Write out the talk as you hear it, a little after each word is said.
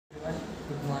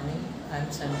Good morning. I am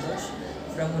Santosh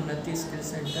from Unnati Skill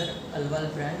Center,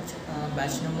 Alwal branch,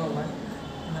 batch number 1.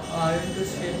 Now, I want to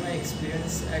share my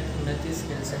experience at Unnati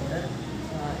Skill Center.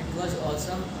 It was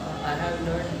awesome. I have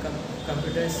learned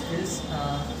computer skills,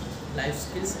 life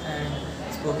skills, and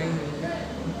spoken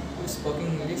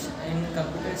English. In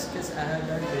computer skills, I have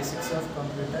learned basics of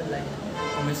computer like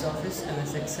MS Office,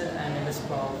 MS Excel, and MS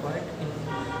PowerPoint. In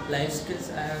life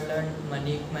skills, I have learned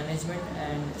money management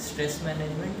and stress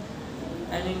management.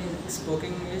 And in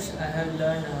spoken English, I have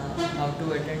learned how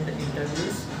to attend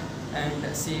interviews and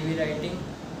CV writing,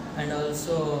 and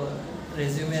also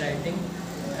resume writing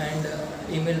and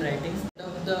email writing.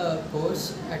 Of the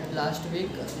course at last week,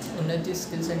 Unnati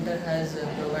Skill Center has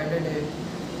provided a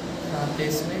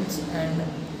placements, and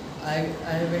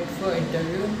I went for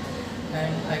interview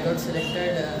and I got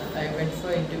selected. I went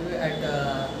for interview at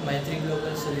Maitri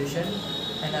Global Solution,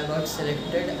 and I got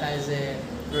selected as a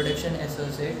production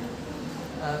associate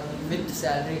with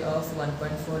salary of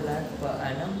 1.4 lakh per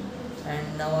annum.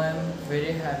 And now I am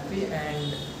very happy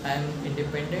and I am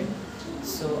independent.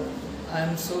 So I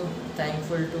am so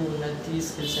thankful to Unnati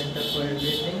Skill Center for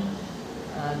everything.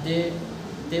 They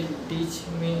teach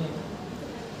me,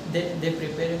 they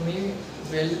prepare me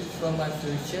well for my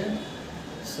future.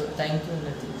 So thank you,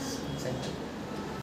 Unnati Skill Center.